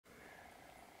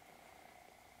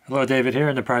Hello, David here,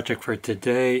 and the project for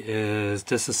today is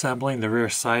disassembling the rear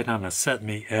sight on a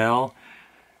Cetme L.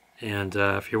 And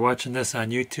if you're watching this on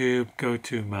YouTube, go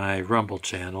to my Rumble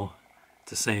channel.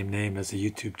 It's the same name as the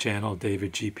YouTube channel,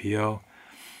 davidgpo,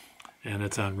 and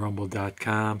it's on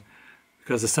rumble.com.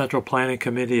 Because the Central Planning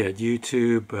Committee at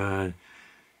YouTube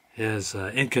has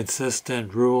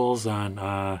inconsistent rules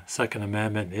on Second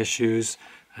Amendment issues.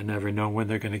 I never know when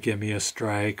they're going to give me a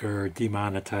strike or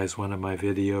demonetize one of my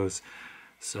videos.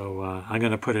 So I'm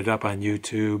going to put it up on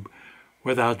YouTube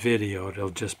without video.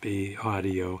 It'll just be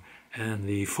audio. And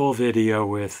the full video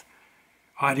with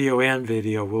audio and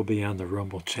video will be on the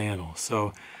Rumble channel.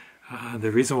 So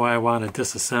the reason why I want to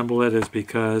disassemble it is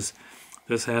because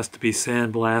this has to be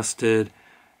sandblasted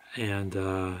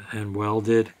and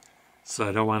welded. So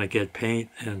I don't want to get paint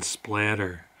and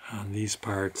splatter on these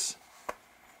parts.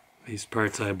 These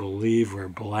parts, I believe, were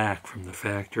black from the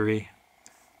factory.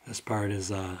 This part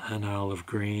is an olive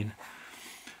green.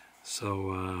 So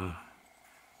I'm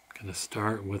going to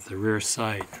start with the rear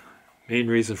sight. Main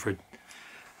reason for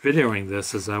videoing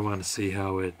this is I want to see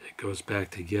how it goes back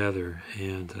together.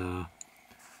 And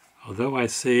although I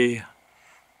see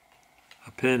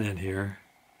a pin in here,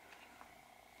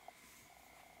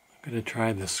 I'm going to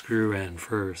try the screw end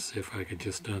first, see if I could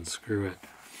just unscrew it.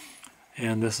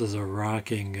 And this is a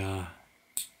rocking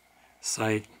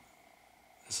sight.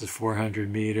 This is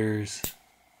 400 meters.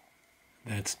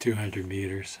 That's 200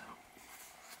 meters.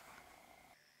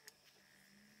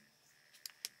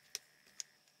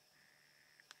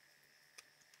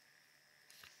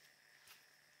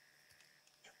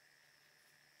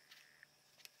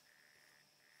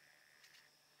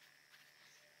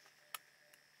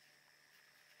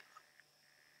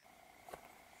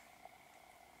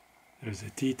 There's a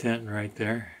detent right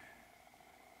there.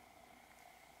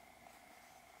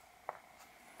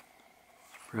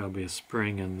 Probably a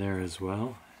spring in there as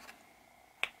well.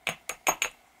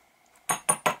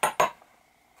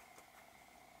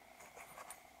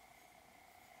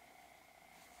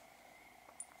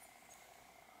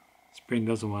 Spring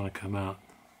doesn't want to come out.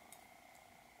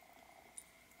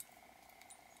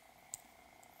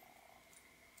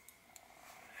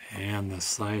 And the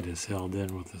sight is held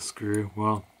in with the screw.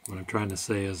 Well, what I'm trying to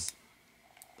say is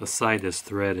the sight is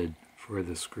threaded for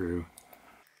the screw.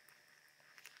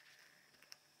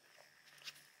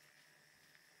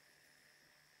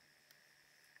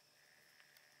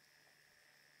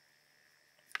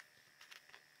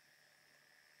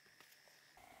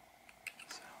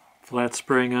 Flat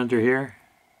spring under here.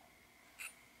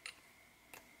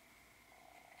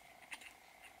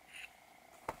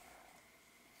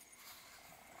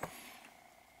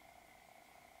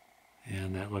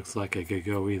 And that looks like it could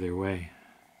go either way.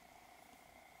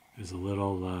 There's a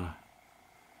little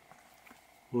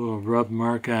rub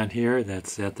mark on here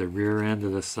that's at the rear end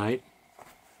of the sight.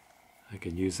 I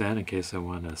could use that in case I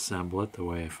want to assemble it the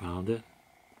way I found it.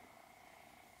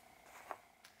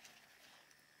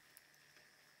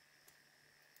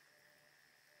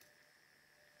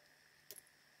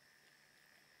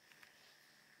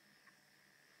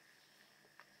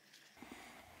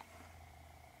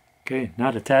 Okay,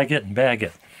 now to tag it and bag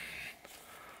it.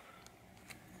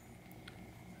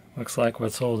 Looks like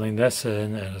what's holding this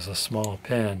in is a small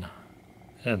pin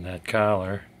in that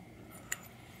collar.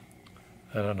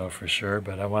 I don't know for sure,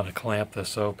 but I want to clamp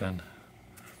this open.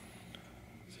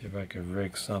 See if I can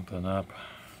rig something up.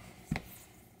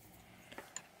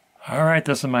 Alright,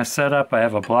 this is my setup. I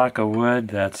have a block of wood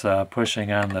that's pushing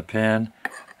on the pin,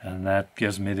 and that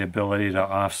gives me the ability to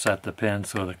offset the pin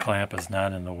so the clamp is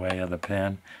not in the way of the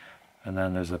pin. And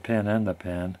then there's a pin in the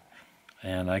pin,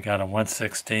 and I got a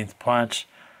 1/16 punch.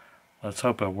 Let's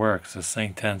hope it works. This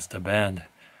thing tends to bend.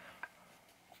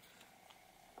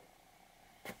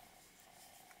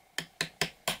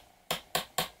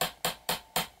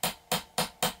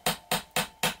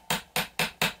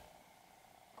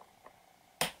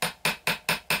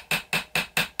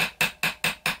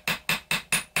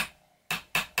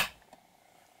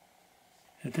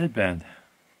 It did bend.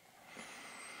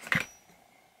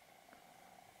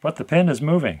 But the pin is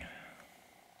moving.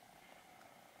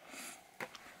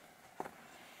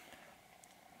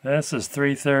 This is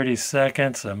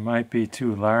 3/32. It might be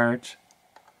too large.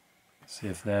 See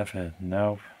if that fit.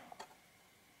 Nope.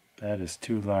 That is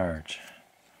too large.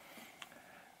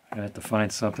 I have to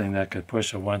find something that could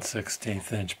push a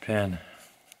 1/16 inch pin.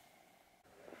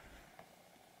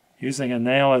 Using a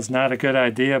nail is not a good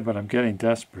idea, but I'm getting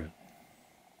desperate.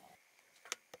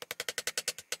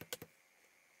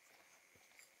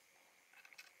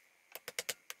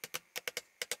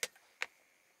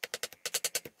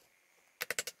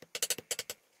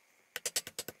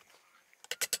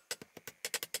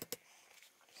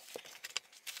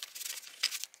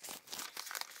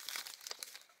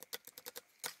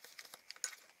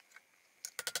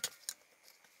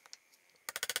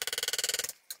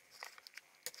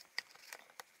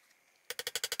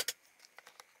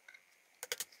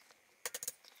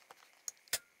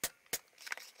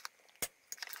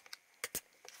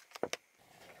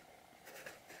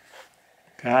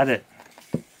 Got it.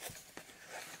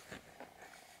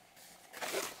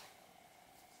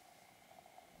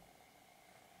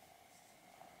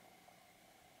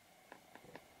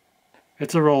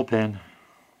 It's a roll pin.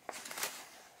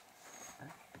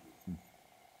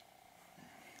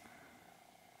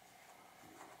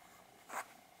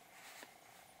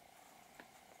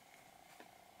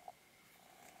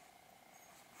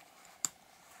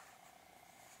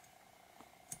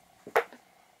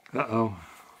 Uh-oh,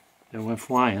 it went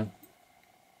flying.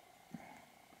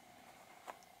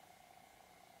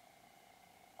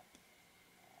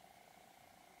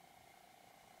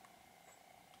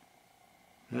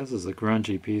 This is a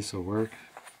grungy piece of work.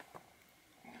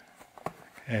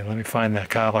 Okay, let me find that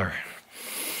collar.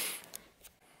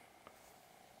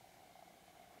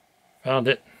 Found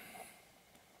it.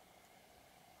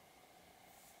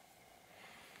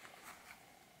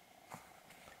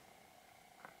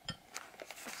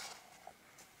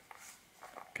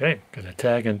 Okay, gonna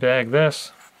tag and bag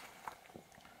this.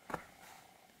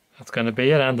 That's going to be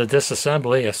it on the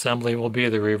disassembly. Assembly will be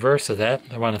the reverse of that.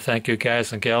 I want to thank you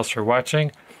guys and gals for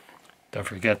watching. Don't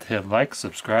forget to hit like,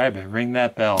 subscribe, and ring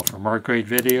that bell for more great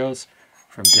videos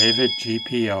from David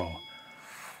GPO.